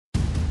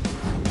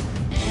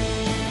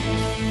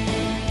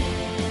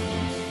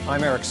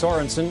I'm Eric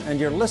Sorensen,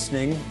 and you're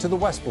listening to the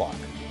West Block.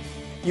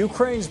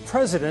 Ukraine's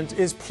president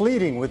is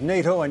pleading with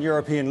NATO and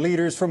European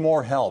leaders for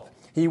more help.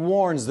 He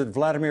warns that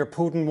Vladimir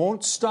Putin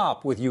won't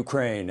stop with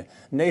Ukraine.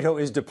 NATO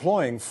is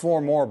deploying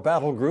 4 more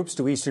battle groups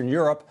to Eastern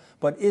Europe,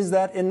 but is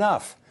that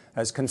enough?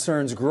 As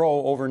concerns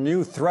grow over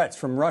new threats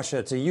from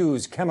Russia to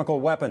use chemical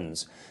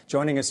weapons.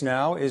 Joining us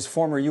now is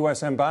former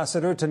U.S.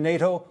 Ambassador to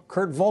NATO,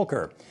 Kurt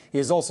Volker. He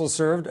has also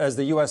served as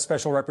the U.S.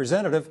 Special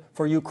Representative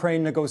for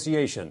Ukraine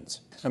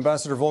negotiations.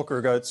 Ambassador Volker,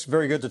 it's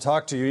very good to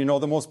talk to you. You know,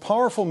 the most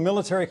powerful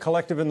military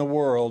collective in the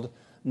world,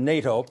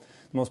 NATO,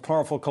 the most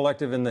powerful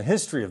collective in the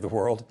history of the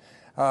world,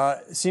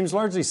 seems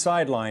largely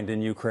sidelined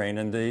in Ukraine.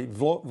 And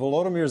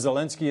Volodymyr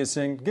Zelensky is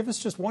saying, give us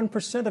just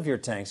 1% of your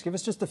tanks, give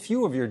us just a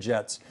few of your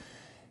jets.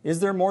 Is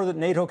there more that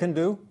NATO can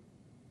do?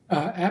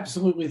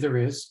 Absolutely there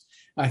is.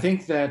 I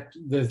think that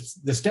the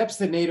steps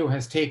that NATO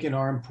has taken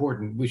are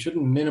important. We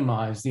shouldn't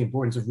minimize the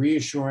importance of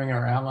reassuring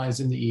our allies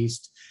in the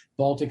East,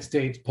 Baltic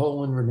states,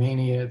 Poland,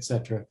 Romania,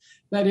 etc.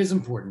 That is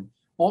important.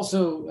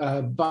 Also,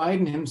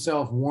 Biden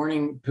himself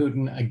warning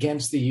Putin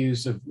against the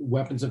use of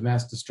weapons of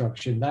mass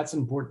destruction. That's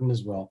important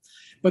as well.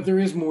 But there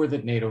is more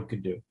that NATO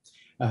could do.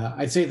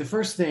 I'd say the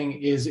first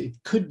thing is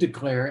it could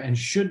declare and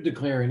should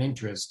declare an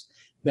interest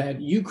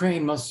that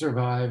Ukraine must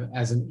survive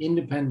as an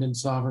independent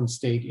sovereign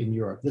state in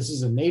Europe. This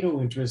is a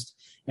NATO interest,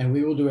 and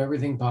we will do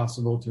everything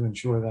possible to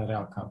ensure that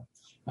outcome.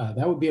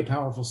 That would be a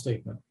powerful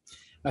statement.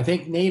 I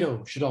think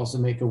NATO should also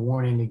make a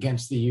warning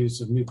against the use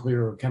of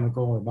nuclear or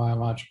chemical or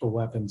biological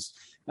weapons,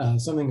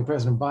 something that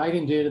President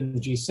Biden did and the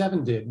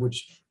G7 did,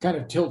 which kind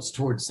of tilts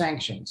towards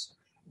sanctions.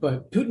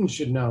 But Putin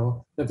should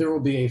know that there will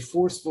be a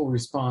forceful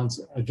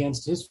response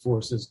against his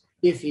forces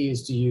if he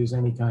is to use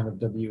any kind of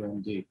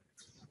WMD.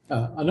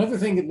 Another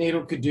thing that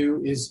NATO could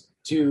do is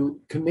to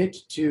commit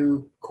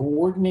to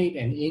coordinate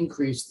and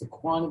increase the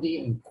quantity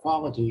and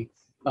quality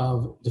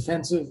of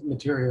defensive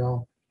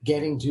material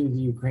getting to the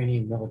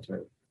Ukrainian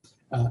military.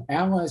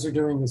 Allies are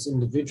doing this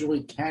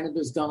individually.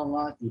 Canada's done a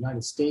lot. The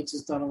United States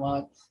has done a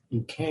lot.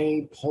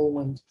 UK,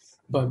 Poland,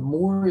 but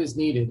more is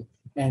needed.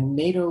 And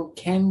NATO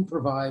can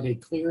provide a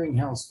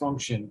clearinghouse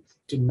function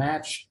to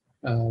match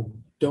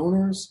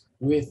donors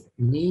with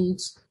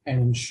needs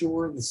and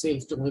ensure the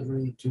safe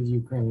delivery to the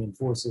Ukrainian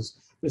forces.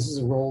 This is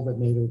a role that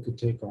NATO could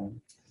take on.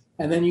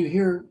 And then you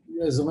hear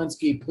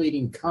Zelensky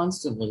pleading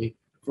constantly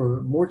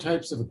for more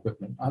types of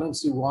equipment. I don't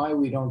see why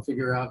we don't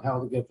figure out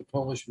how to get the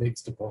Polish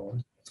MiGs to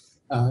Poland.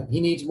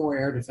 He needs more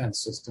air defense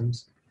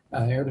systems,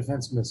 air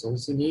defense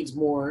missiles. He needs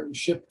more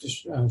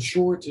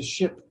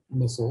shore-to-ship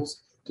missiles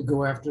to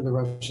go after the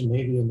Russian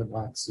Navy in the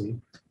Black Sea.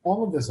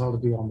 All of this ought to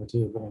be on the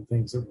table and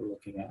things that we're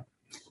looking at.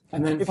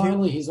 And then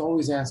finally, he's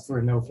always asked for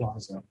a no-fly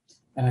zone.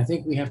 And I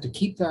think we have to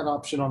keep that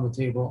option on the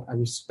table. I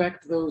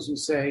respect those who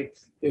say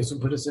this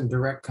will put us in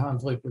direct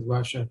conflict with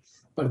Russia,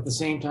 but at the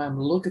same time,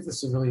 look at the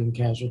civilian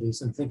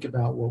casualties and think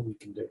about what we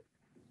can do.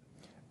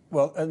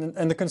 Well,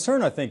 and the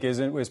concern, I think, is,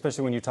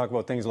 especially when you talk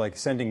about things like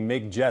sending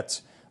MiG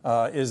jets,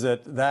 is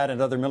that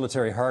and other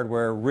military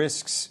hardware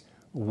risks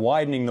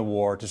widening the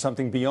war to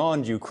something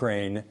beyond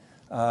Ukraine.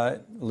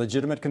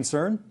 Legitimate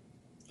concern?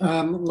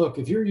 Look,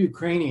 if you're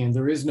Ukrainian,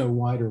 there is no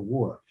wider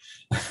war.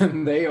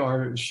 They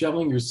are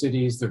shelling your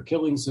cities. They're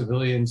killing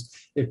civilians.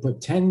 They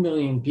put 10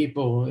 million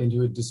people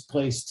into a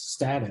displaced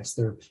status.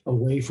 They're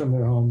away from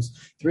their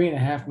homes.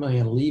 3.5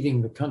 million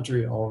leaving the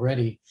country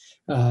already.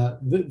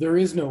 There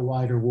is no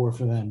wider war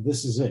for them.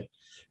 This is it.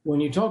 When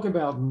you talk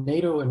about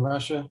NATO and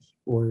Russia,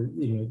 or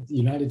the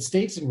United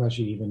States and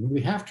Russia even,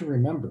 we have to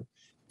remember,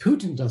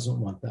 Putin doesn't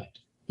want that.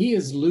 He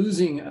is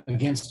losing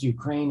against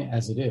Ukraine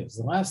as it is.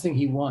 The last thing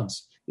he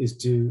wants is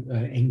to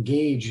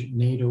engage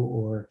NATO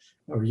or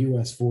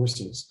U.S.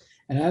 forces.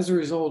 And as a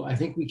result, I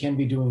think we can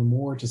be doing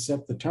more to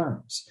set the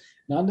terms,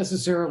 not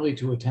necessarily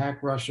to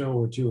attack Russia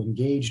or to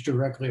engage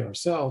directly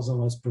ourselves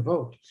unless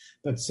provoked,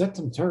 but set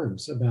some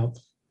terms about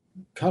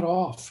cut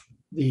off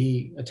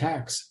the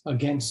attacks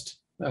against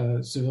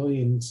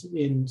civilians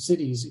in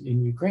cities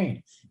in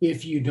Ukraine.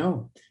 If you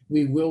don't,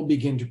 we will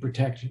begin to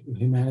protect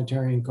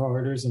humanitarian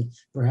corridors and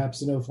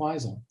perhaps a no-fly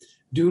zone.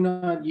 Do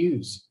not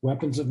use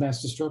weapons of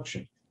mass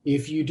destruction.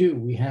 If you do,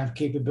 we have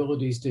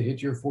capabilities to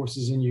hit your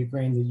forces in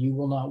Ukraine that you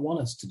will not want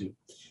us to do.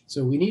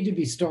 So we need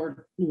to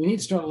start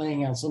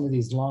laying out some of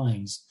these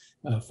lines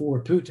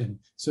for Putin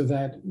so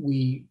that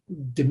we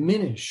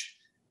diminish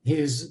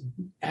his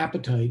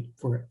appetite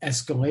for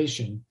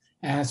escalation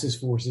as his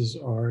forces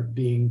are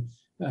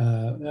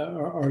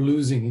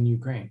losing in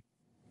Ukraine.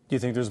 Do you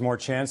think there's more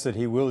chance that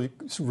he will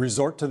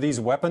resort to these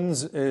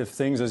weapons if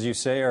things, as you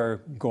say, are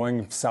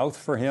going south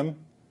for him?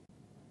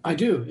 I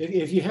do.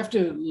 If you have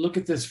to look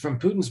at this from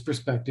Putin's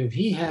perspective,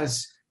 he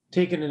has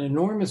taken an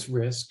enormous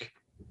risk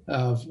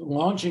of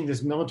launching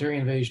this military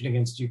invasion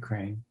against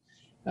Ukraine.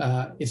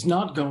 It's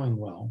not going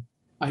well.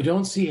 I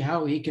don't see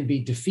how he can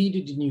be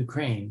defeated in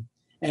Ukraine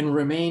and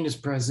remain as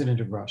president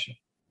of Russia.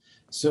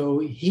 So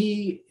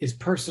he is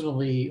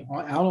personally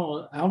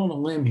out on a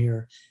limb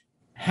here,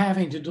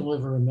 having to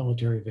deliver a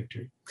military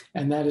victory.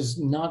 And that is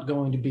not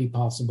going to be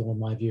possible, in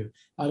my view.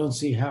 I don't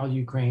see how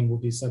Ukraine will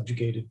be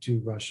subjugated to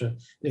Russia.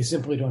 They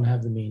simply don't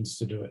have the means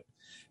to do it.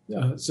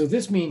 So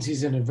this means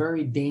he's in a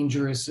very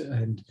dangerous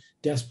and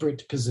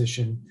desperate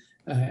position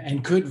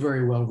and could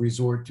very well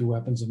resort to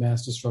weapons of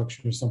mass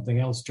destruction or something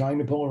else, trying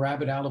to pull a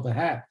rabbit out of a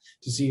hat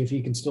to see if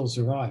he can still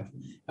survive.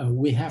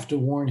 We have to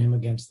warn him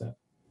against that.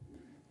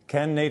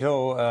 Can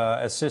NATO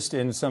assist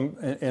in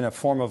a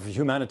form of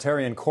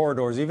humanitarian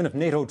corridors, even if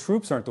NATO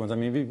troops aren't the ones? I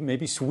mean,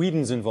 maybe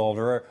Sweden's involved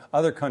or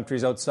other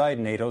countries outside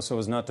NATO, so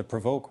as not to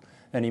provoke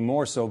any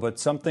more so, but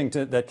something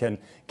that can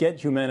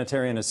get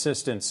humanitarian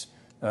assistance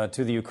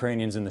to the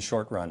Ukrainians in the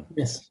short run.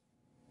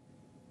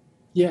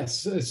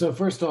 Yes. So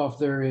first off,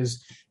 there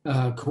is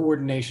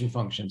coordination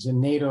functions.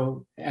 In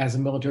NATO, as a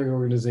military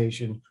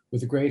organization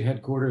with a great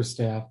headquarters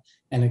staff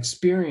and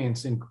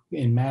experience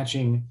in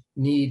matching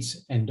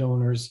needs and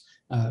donors,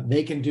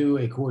 they can do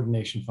a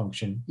coordination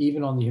function,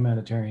 even on the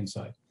humanitarian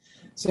side.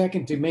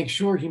 Second, to make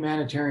sure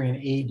humanitarian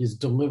aid is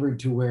delivered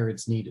to where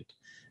it's needed.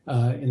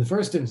 In the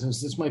first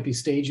instance, this might be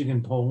staging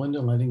in Poland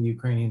and letting the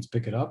Ukrainians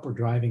pick it up or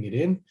driving it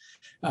in.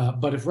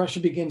 But if Russia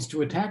begins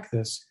to attack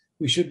this,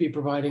 we should be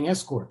providing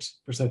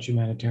escorts for such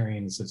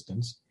humanitarian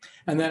assistance.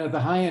 And then at the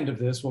high end of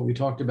this, what we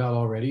talked about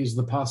already is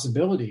the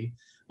possibility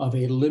of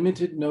a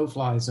limited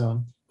no-fly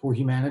zone for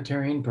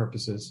humanitarian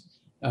purposes,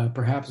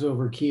 perhaps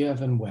over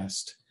Kiev and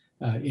West,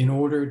 in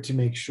order to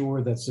make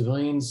sure that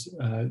civilians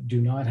do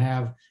not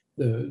have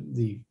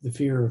the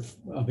fear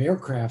of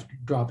aircraft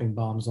dropping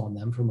bombs on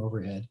them from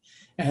overhead,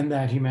 and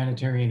that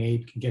humanitarian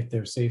aid can get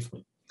there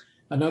safely.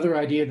 Another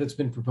idea that's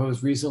been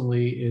proposed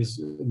recently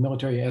is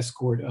military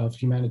escort of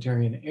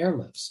humanitarian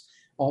airlifts,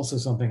 also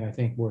something I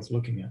think worth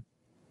looking at.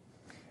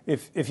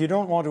 If you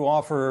don't want to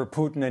offer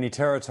Putin any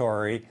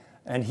territory,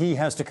 and he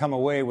has to come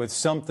away with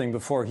something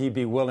before he'd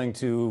be willing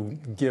to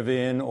give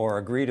in or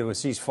agree to a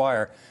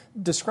ceasefire,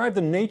 describe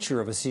the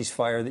nature of a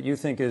ceasefire that you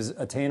think is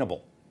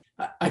attainable.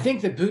 I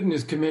think that Putin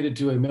is committed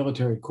to a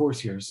military course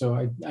here.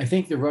 So I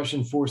think the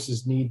Russian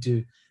forces need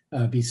to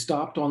be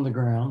stopped on the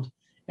ground,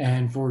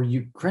 and for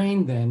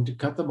Ukraine then to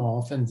cut them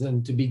off and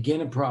then to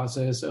begin a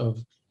process of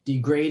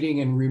degrading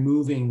and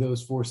removing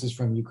those forces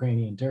from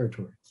Ukrainian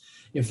territory.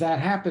 If that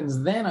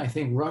happens, then I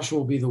think Russia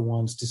will be the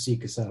ones to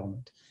seek a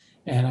settlement.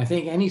 And I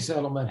think any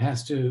settlement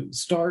has to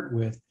start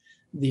with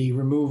the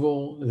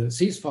removal, the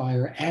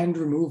ceasefire and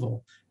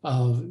removal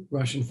of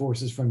Russian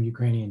forces from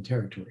Ukrainian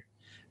territory.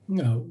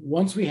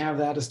 Once we have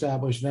that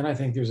established, then I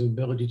think there's an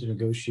ability to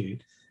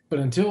negotiate. But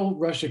until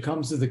Russia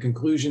comes to the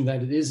conclusion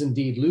that it is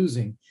indeed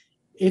losing,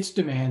 its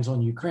demands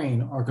on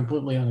Ukraine are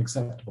completely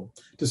unacceptable.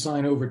 To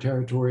sign over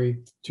territory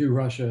to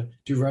Russia,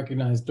 to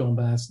recognize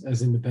Donbass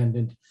as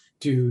independent,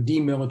 to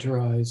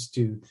demilitarize,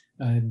 to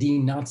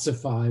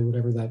denazify,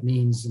 whatever that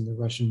means in the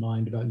Russian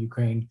mind about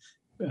Ukraine.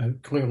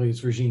 Clearly,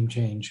 it's regime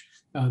change.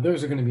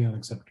 Those are going to be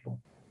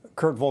unacceptable.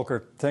 Kurt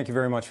Volker, thank you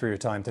very much for your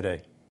time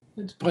today.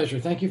 It's a pleasure.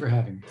 Thank you for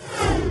having me.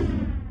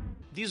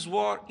 This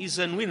war is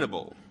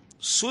unwinnable.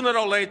 Sooner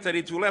or later,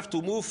 it will have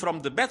to move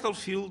from the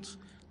battlefield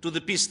to the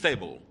peace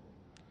table.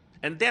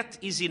 And that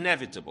is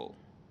inevitable.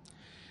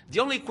 The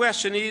only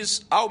question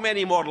is, how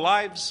many more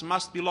lives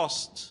must be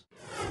lost?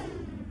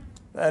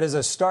 That is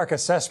a stark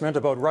assessment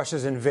about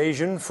Russia's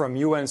invasion from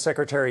UN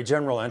Secretary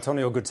General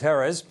Antonio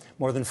Guterres.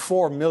 More than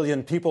 4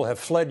 million people have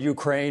fled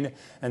Ukraine,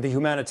 and the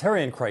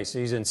humanitarian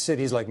crisis in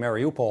cities like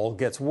Mariupol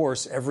gets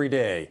worse every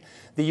day.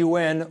 The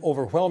UN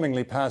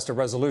overwhelmingly passed a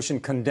resolution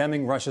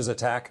condemning Russia's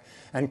attack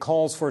and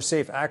calls for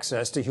safe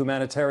access to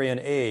humanitarian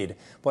aid.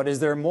 But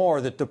is there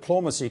more that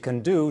diplomacy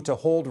can do to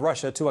hold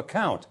Russia to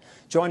account?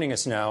 Joining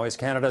us now is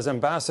Canada's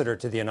ambassador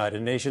to the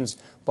United Nations,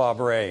 Bob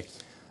Rae.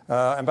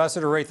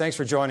 Ambassador Rae, thanks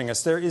for joining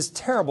us. There is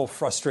terrible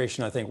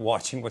frustration, I think,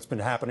 watching what's been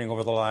happening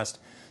over the last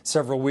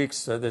several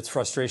weeks. It's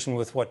frustration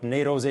with what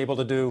NATO is able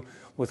to do,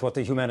 with what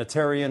the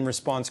humanitarian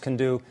response can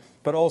do,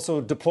 but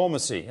also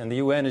diplomacy. And the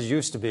UN is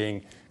used to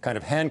being kind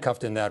of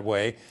handcuffed in that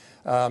way.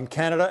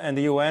 Canada and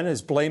the UN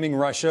is blaming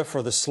Russia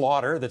for the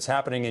slaughter that's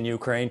happening in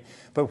Ukraine.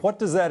 But what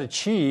does that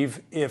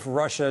achieve if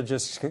Russia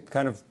just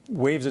kind of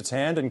waves its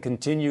hand and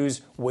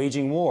continues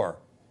waging war?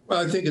 Well,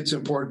 I think it's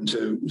important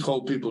to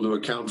hold people to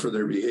account for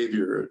their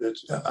behavior.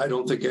 I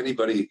don't think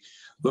anybody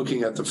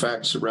looking at the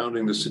facts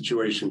surrounding the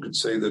situation could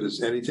say that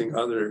it's anything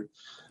other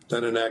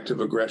than an act of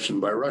aggression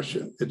by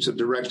Russia. It's a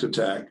direct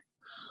attack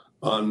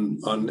on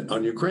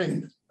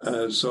Ukraine.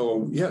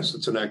 So, yes,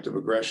 it's an act of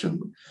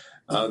aggression.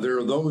 There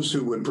are those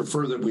who would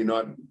prefer that we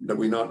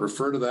not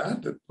refer to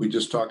that we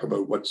just talk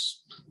about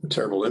what's the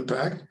terrible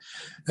impact.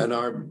 And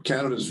our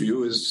Canada's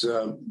view is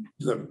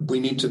that we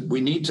need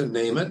to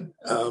name it,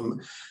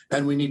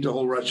 and we need to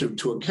hold Russia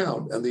to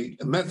account. And the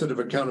method of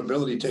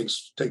accountability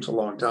takes a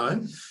long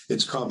time.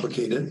 It's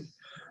complicated,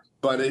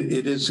 but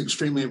it is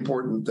extremely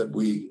important that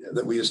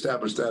we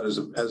establish that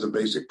as a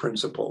basic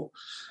principle.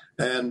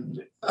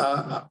 And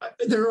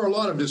there are a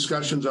lot of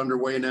discussions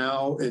underway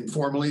now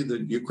informally.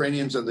 The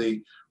Ukrainians and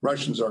the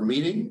Russians are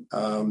meeting.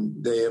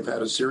 They have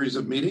had a series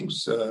of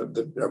meetings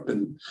that have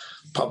been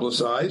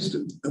publicized.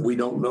 We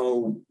don't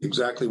know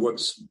exactly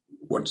what's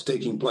what's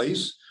taking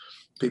place.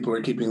 People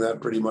are keeping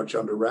that pretty much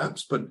under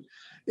wraps, but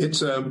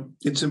it's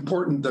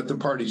important that the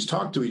parties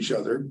talk to each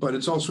other, but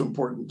it's also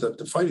important that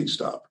the fighting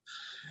stop.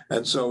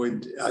 And so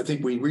I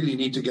think we really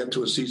need to get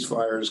to a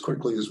ceasefire as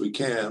quickly as we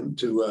can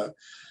to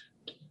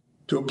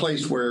a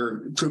place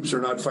where troops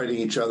are not fighting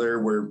each other,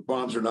 where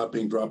bombs are not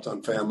being dropped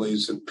on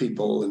families and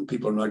people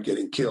are not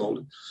getting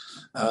killed.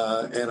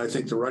 And I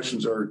think the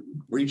Russians are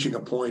reaching a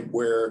point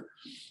where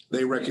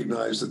they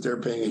recognize that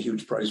they're paying a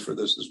huge price for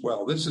this as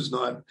well. This is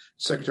not,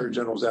 Secretary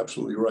General is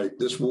absolutely right.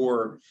 This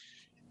war,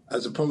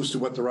 as opposed to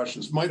what the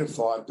Russians might have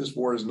thought, this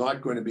war is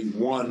not going to be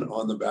won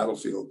on the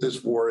battlefield.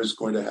 This war is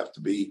going to have to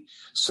be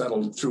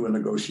settled through a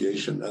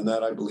negotiation. And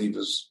that, I believe,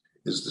 is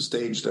the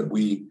stage that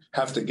we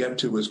have to get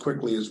to as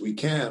quickly as we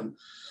can,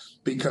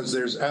 because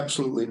there's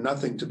absolutely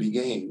nothing to be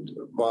gained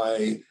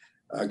by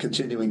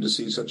continuing to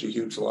see such a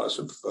huge loss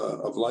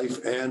of life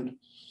and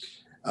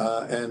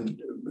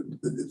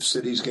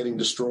cities getting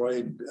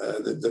destroyed.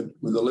 The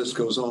list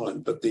goes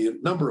on, but the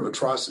number of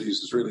atrocities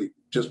is really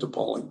just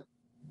appalling.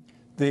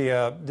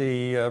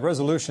 The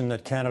resolution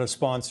that Canada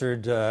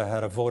sponsored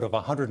had a vote of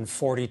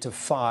 140 to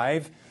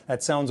 5.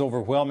 That sounds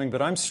overwhelming,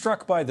 but I'm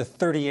struck by the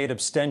 38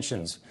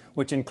 abstentions,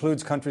 which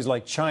includes countries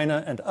like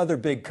China and other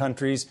big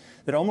countries,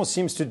 that almost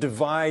seems to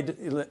divide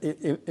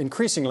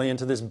increasingly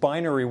into this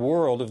binary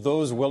world of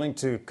those willing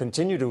to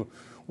continue to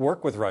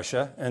work with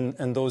Russia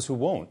and those who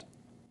won't.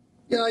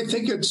 Yeah, I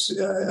think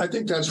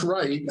that's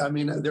right. I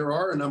mean, there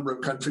are a number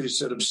of countries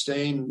that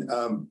abstain,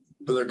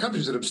 but there are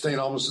countries that abstain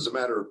almost as a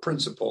matter of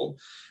principle,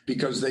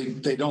 because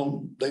they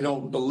don't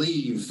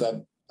believe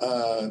that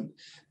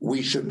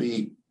we should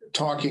be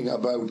talking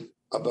about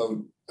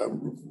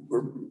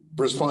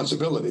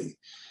responsibility,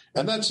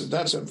 and that's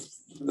a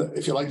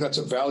if you like, that's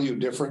a value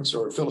difference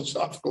or a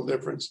philosophical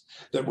difference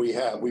that we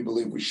have. We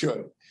believe we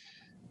should.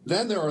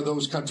 Then there are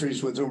those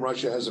countries with whom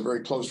Russia has a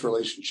very close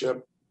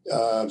relationship.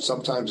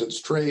 Sometimes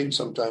it's trade,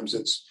 sometimes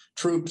it's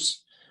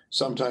troops,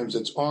 sometimes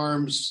it's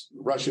arms.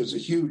 Russia is a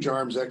huge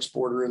arms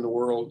exporter in the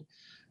world.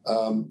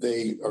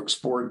 They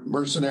export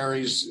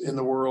mercenaries in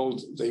the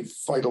world. They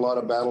fight a lot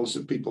of battles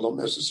that people don't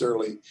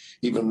necessarily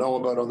even know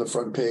about on the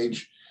front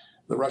page.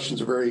 The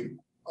Russians are very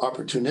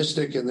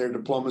opportunistic in their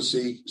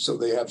diplomacy, so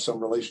they have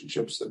some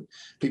relationships that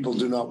people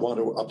do not want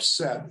to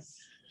upset.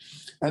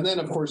 And then,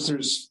 of course,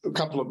 there's a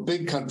couple of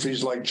big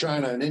countries like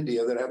China and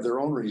India that have their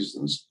own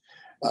reasons.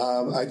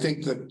 I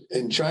think that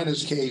in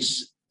China's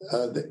case,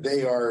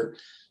 they are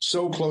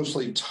so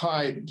closely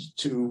tied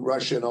to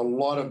Russia in a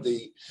lot of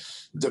the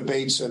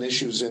debates and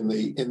issues in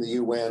the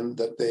UN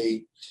that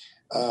they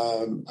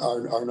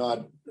are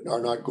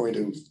not going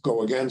to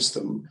go against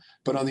them.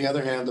 But on the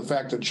other hand, the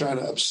fact that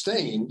China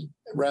abstained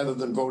rather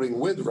than voting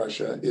with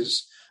Russia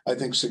is, I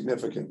think,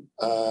 significant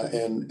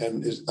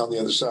and is on the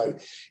other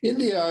side.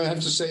 India, I have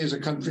to say, is a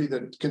country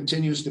that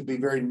continues to be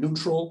very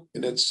neutral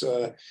in its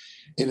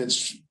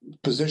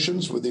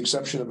positions, with the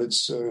exception of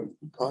its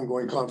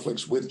ongoing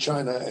conflicts with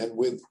China and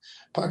with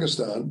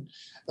Pakistan.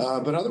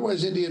 But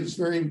otherwise, India is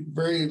very,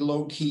 very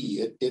low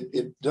key.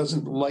 It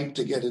doesn't like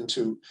to get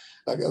into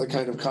the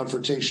kind of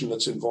confrontation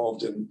that's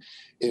involved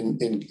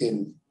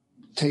in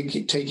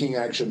taking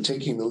action,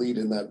 taking the lead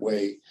in that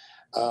way.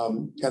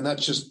 And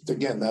that's just,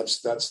 again,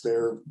 that's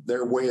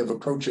their way of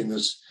approaching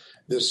this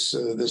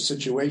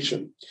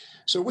situation.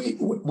 So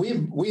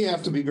we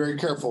have to be very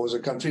careful as a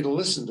country to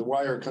listen to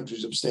why our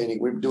country's abstaining.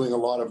 We're doing a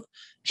lot of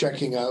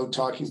checking out,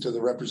 talking to the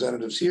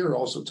representatives here,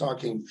 also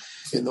talking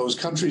in those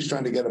countries,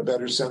 trying to get a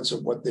better sense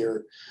of what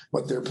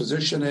their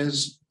position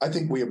is. I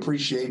think we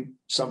appreciate,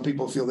 some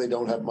people feel they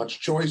don't have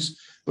much choice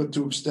but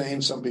to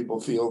abstain. Some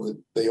people feel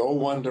that they owe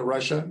one to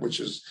Russia, which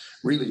is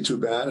really too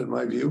bad in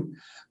my view.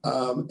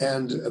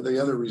 And the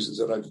other reasons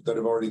that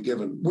I've already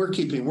given.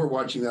 We're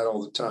watching that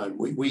all the time.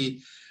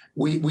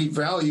 We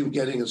value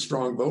getting a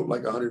strong vote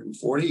like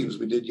 140, as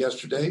we did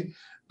yesterday,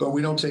 but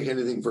we don't take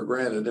anything for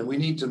granted. And we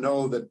need to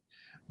know that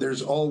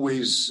there's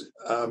always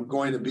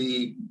going to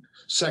be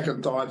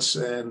second thoughts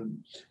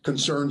and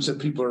concerns that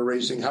people are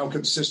raising. How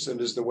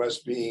consistent is the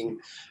West being?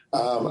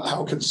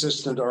 How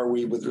consistent are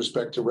we with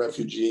respect to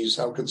refugees?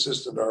 How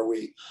consistent are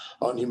we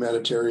on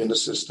humanitarian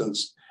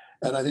assistance?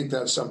 And I think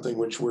that's something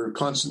which we're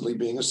constantly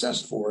being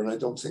assessed for. And I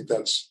don't think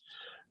that's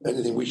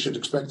anything we should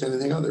expect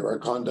anything other. Our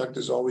conduct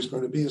is always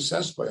going to be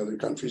assessed by other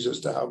countries as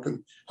to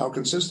how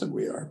consistent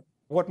we are.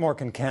 What more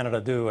can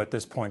Canada do at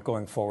this point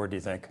going forward, do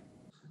you think?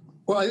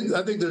 Well,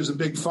 I think there's a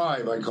big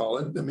five, I call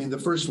it. I mean, the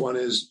first one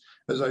is,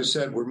 as I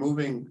said, we're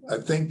moving, I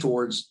think,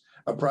 towards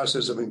a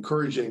process of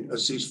encouraging a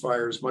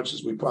ceasefire as much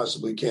as we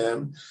possibly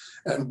can.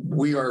 And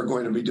we are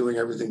going to be doing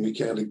everything we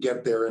can to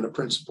get there in a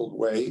principled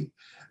way.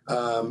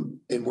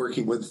 In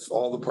working with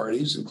all the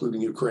parties, including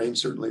Ukraine,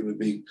 certainly would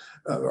be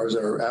as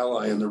our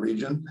ally in the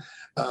region.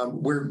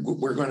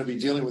 We're going to be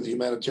dealing with the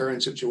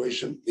humanitarian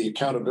situation, the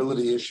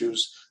accountability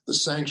issues, the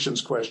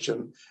sanctions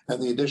question,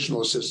 and the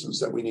additional assistance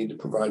that we need to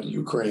provide to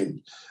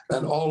Ukraine.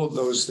 And all of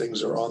those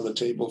things are on the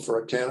table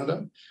for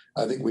Canada.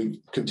 I think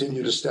we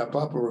continue to step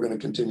up, and we're going to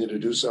continue to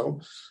do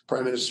so.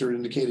 Prime Minister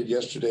indicated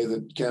yesterday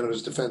that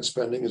Canada's defense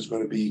spending is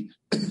going to be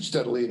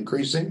steadily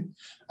increasing.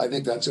 I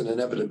think that's an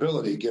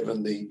inevitability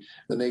given the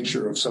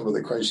nature of some of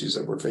the crises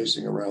that we're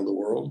facing around the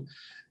world.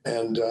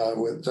 And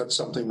that's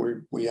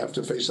something we have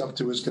to face up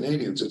to as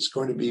Canadians. It's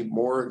going to be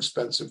more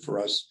expensive for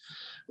us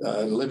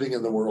living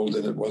in the world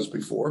than it was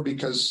before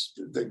because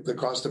the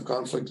cost of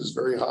conflict is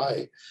very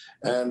high.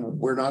 And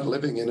we're not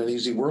living in an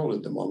easy world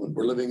at the moment.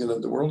 We're living in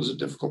the world is a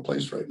difficult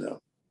place right now.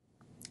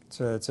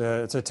 It's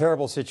a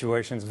terrible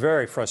situation. It's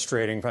very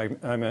frustrating,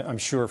 I'm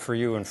sure, for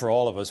you and for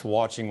all of us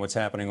watching what's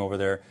happening over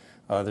there.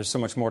 There's so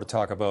much more to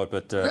talk about,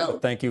 but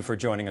thank you for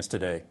joining us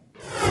today.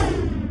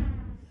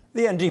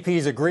 The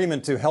NDP's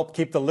agreement to help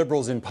keep the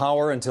Liberals in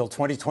power until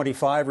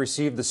 2025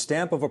 received the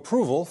stamp of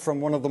approval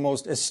from one of the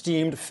most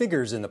esteemed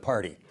figures in the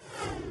party.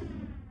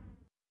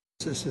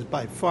 This is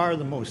by far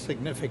the most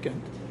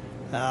significant,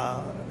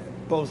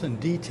 both in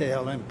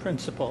detail and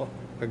principle,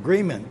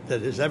 agreement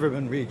that has ever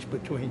been reached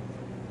between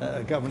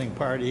a governing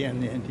party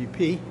and the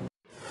NDP.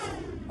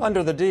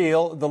 Under the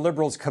deal, the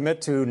Liberals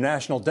commit to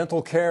national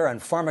dental care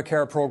and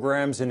pharmacare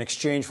programs in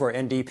exchange for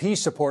NDP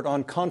support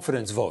on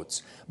confidence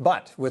votes.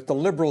 But with the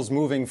Liberals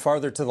moving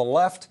farther to the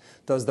left,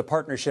 does the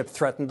partnership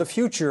threaten the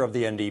future of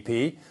the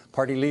NDP?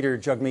 Party leader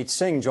Jagmeet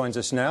Singh joins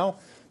us now.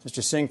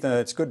 Mr. Singh,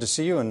 it's good to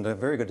see you, and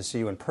very good to see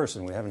you in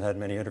person. We haven't had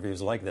many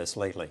interviews like this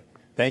lately.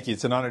 Thank you.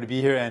 It's an honor to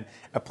be here and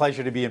a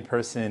pleasure to be in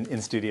person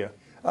in studio.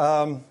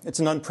 It's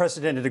an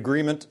unprecedented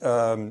agreement.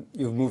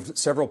 You've moved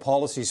several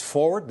policies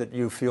forward that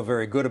you feel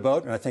very good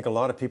about, and I think a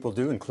lot of people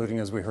do, including,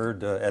 as we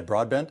heard, Ed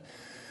Broadbent.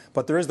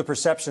 But there is the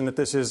perception that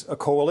this is a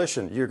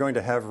coalition. You're going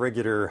to have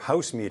regular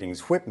House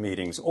meetings, whip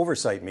meetings,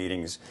 oversight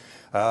meetings,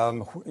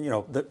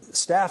 the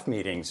staff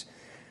meetings.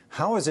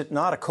 How is it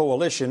not a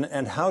coalition,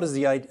 and how does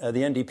the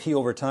NDP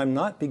over time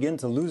not begin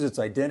to lose its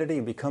identity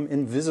and become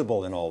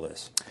invisible in all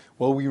this?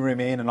 Well, we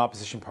remain an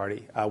opposition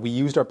party. We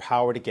used our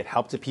power to get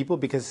help to people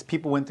because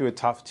people went through a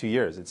tough 2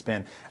 years. It's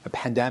been a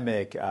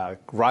pandemic,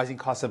 rising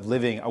cost of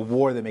living, a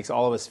war that makes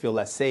all of us feel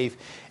less safe.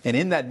 And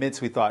in that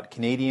midst, we thought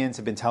Canadians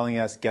have been telling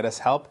us, get us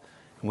help,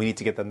 and we need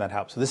to get them that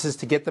help. So this is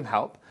to get them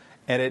help.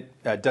 And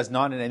it does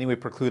not in any way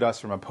preclude us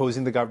from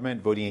opposing the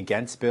government, voting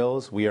against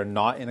bills. We are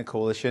not in a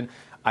coalition.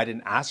 I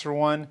didn't ask for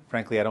one.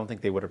 Frankly, I don't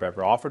think they would have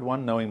ever offered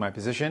one, knowing my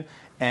position.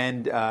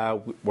 And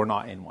we're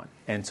not in one.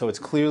 And so it's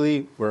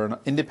clearly we're an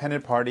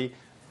independent party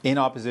in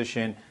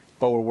opposition,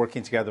 but we're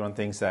working together on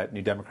things that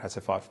New Democrats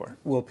have fought for.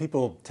 Will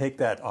people take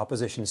that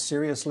opposition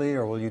seriously,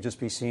 or will you just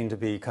be seen to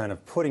be kind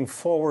of putting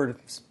forward,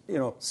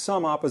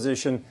 some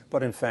opposition,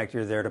 but in fact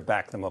you're there to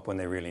back them up when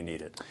they really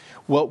need it?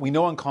 Well, we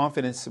know on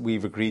confidence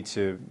we've agreed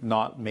to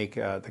not make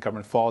the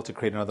government fall to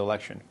create another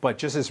election. But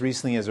just as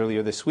recently as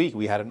earlier this week,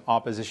 we had an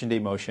opposition day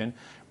motion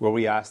where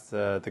we asked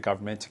the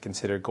government to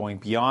consider going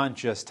beyond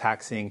just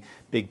taxing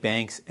big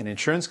banks and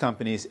insurance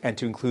companies and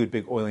to include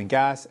big oil and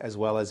gas as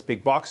well as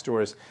big box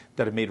stores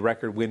that have made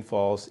record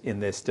windfalls in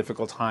this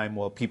difficult time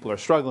while people are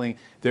struggling.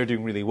 They're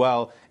doing really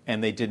well,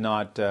 and they did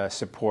not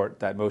support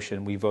that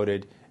motion. We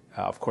voted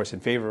of course, in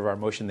favor of our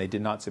motion. They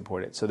did not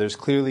support it. So there's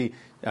clearly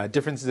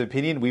differences of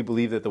opinion. We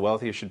believe that the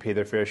wealthiest should pay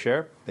their fair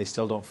share. They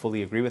still don't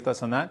fully agree with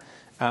us on that.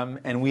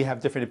 And we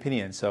have different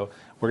opinions. So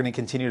we're going to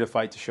continue to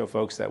fight to show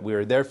folks that we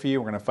are there for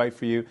you. We're going to fight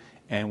for you.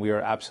 And we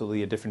are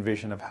absolutely a different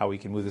vision of how we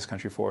can move this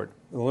country forward.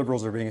 The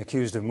Liberals are being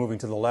accused of moving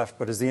to the left,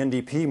 but is the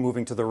NDP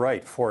moving to the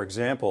right? For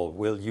example,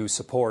 will you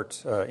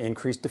support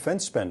increased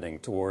defense spending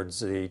towards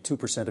the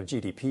 2% of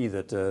GDP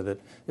that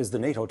is the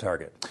NATO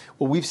target?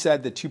 Well, we've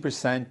said the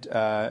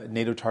 2%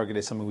 NATO target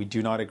is something we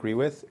do not agree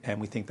with,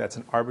 and we think that's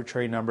an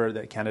arbitrary number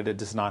that Canada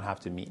does not have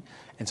to meet.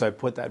 And so I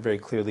put that very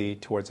clearly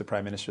towards the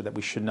Prime Minister that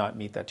we should not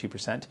meet that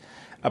 2%.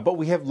 But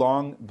we have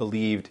long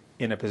believed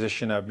in a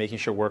position of making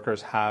sure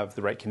workers have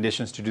the right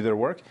conditions to do their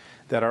work,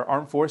 that our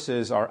armed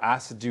forces are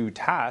asked to do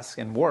tasks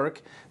and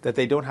work that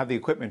they don't have the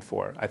equipment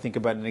for. I think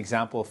about an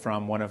example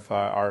from one of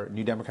our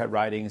New Democrat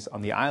ridings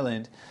on the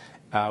island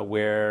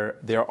where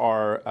there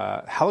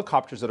are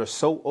helicopters that are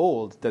so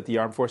old that the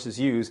armed forces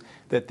use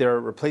that their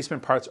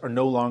replacement parts are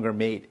no longer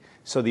made.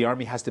 So the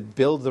Army has to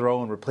build their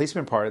own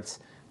replacement parts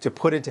to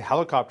put into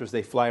helicopters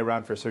they fly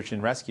around for search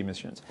and rescue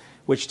missions,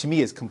 which to me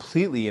is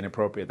completely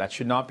inappropriate. That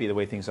should not be the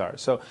way things are.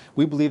 So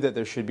we believe that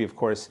there should be, of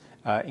course,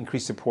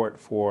 increased support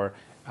for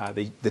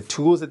the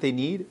tools that they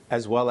need,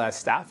 as well as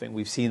staffing.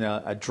 We've seen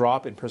a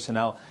drop in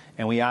personnel,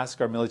 and we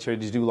ask our military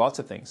to do lots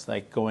of things,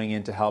 like going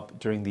in to help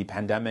during the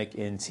pandemic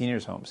in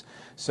seniors' homes.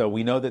 So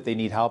we know that they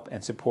need help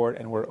and support,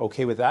 and we're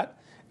okay with that.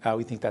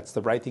 We think that's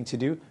the right thing to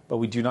do, but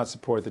we do not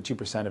support the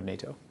 2% of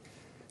NATO.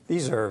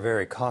 These are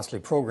very costly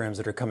programs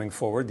that are coming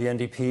forward. The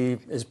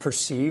NDP is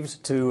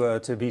perceived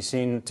to be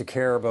seen to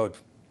care about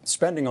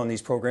spending on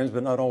these programs,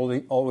 but not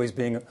always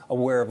being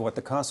aware of what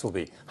the costs will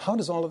be. How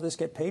does all of this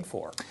get paid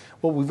for?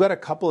 Well, we've got a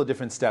couple of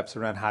different steps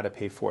around how to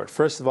pay for it.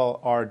 First of all,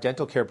 our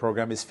dental care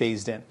program is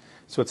phased in.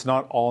 So it's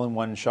not all in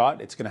one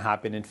shot. It's going to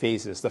happen in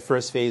phases. The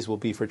first phase will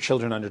be for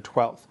children under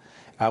 12.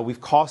 We've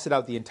costed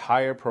out the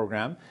entire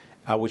program,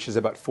 which is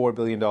about $4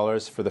 billion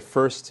for the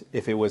first,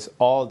 if it was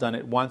all done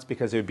at once,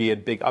 because there would be a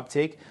big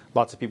uptake.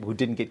 Lots of people who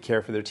didn't get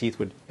care for their teeth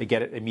would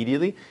get it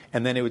immediately,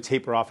 and then it would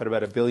taper off at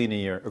about $1 billion a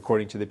year,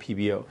 according to the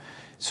PBO.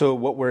 So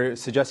what we're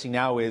suggesting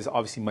now is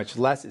obviously much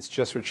less. It's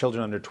just for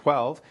children under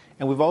 12,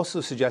 and we've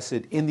also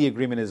suggested in the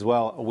agreement as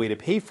well a way to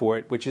pay for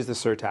it, which is the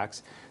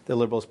surtax the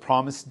Liberals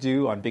promised to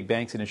do on big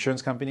banks and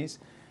insurance companies.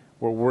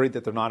 We're worried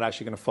that they're not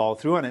actually going to follow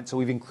through on it, so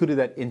we've included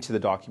that into the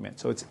document.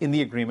 So it's in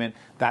the agreement,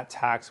 that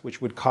tax,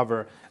 which would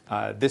cover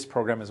this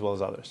program as well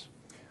as others.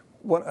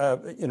 One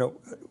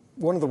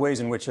of the ways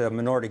in which a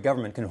minority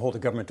government can hold a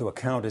government to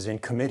account is in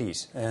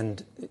committees.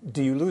 And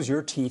do you lose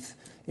your teeth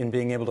in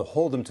being able to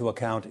hold them to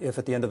account if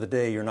at the end of the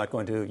day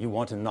you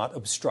want to not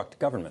obstruct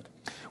government?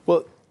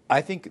 Well,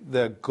 I think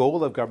the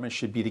goal of government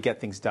should be to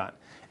get things done.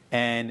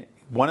 And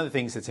one of the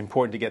things that's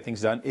important to get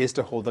things done is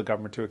to hold the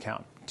government to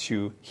account,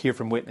 to hear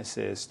from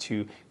witnesses,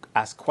 to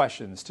ask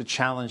questions, to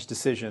challenge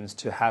decisions,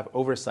 to have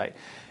oversight.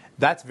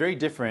 That's very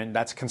different.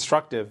 That's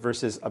constructive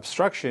versus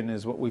obstruction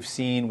is what we've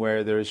seen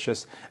where there's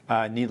just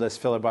needless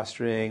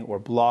filibustering or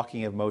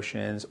blocking of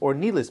motions or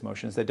needless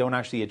motions that don't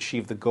actually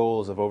achieve the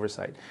goals of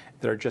oversight.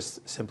 They're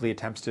just simply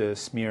attempts to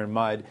smear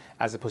mud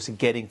as opposed to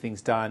getting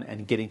things done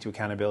and getting to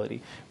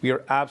accountability. We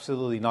are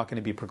absolutely not going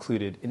to be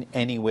precluded in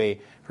any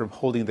way from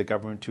holding the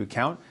government to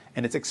account.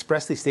 And it's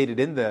expressly stated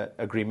in the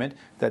agreement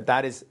that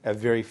that is a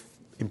very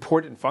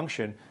important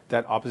function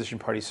that opposition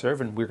parties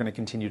serve, and we're going to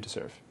continue to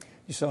serve.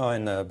 You saw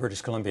in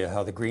British Columbia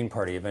how the Green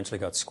Party eventually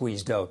got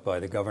squeezed out by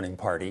the governing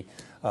party.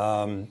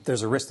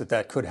 There's a risk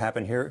that could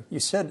happen here. You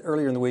said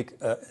earlier in the week,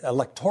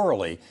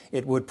 electorally,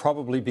 it would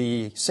probably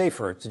be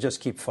safer to just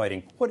keep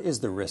fighting. What is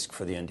the risk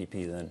for the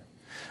NDP then?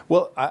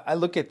 Well, I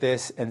look at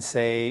this and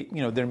say,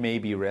 there may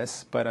be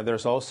risks, but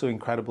there's also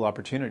incredible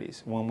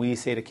opportunities. When we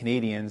say to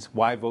Canadians,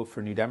 why vote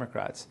for New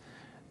Democrats?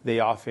 They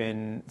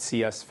often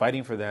see us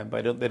fighting for them,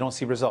 but they don't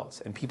see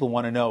results. And people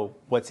want to know,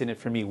 what's in it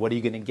for me? What are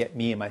you going to get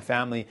me and my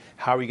family?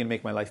 How are you going to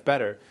make my life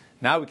better?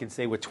 Now we can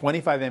say with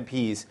 25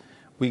 MPs,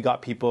 we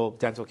got people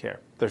dental care.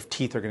 Their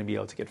teeth are going to be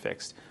able to get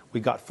fixed. We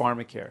got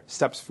pharmacare,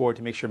 steps forward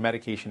to make sure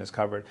medication is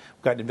covered.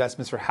 We've got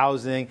investments for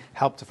housing,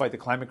 help to fight the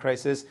climate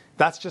crisis.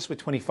 That's just with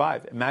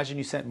 25. Imagine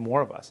you sent more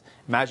of us.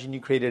 Imagine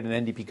you created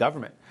an NDP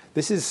government.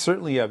 This is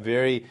certainly a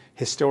very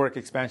historic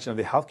expansion of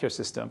the healthcare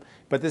system,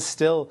 but this is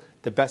still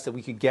the best that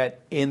we could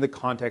get in the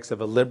context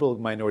of a Liberal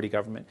minority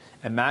government.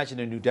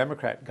 Imagine a New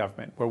Democrat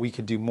government where we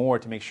could do more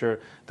to make sure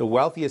the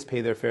wealthiest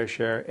pay their fair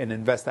share and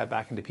invest that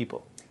back into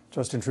people.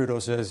 Justin Trudeau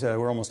says,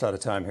 we're almost out of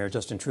time here.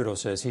 Justin Trudeau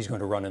says he's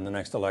going to run in the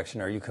next election.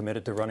 Are you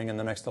committed to running in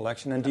the next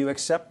election? And do you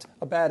accept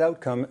a bad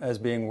outcome as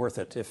being worth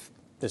it if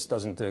this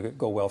doesn't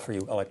go well for you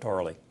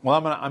electorally? Well,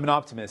 I'm an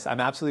optimist. I'm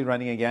absolutely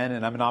running again,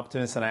 and I'm an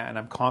optimist, and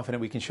I'm confident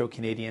we can show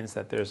Canadians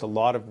that there's a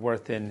lot of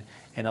worth in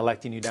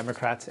electing New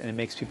Democrats, and it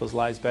makes people's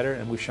lives better,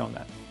 and we've shown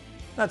that.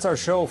 That's our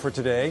show for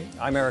today.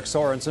 I'm Eric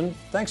Sorensen.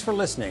 Thanks for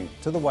listening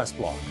to The West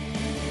Block.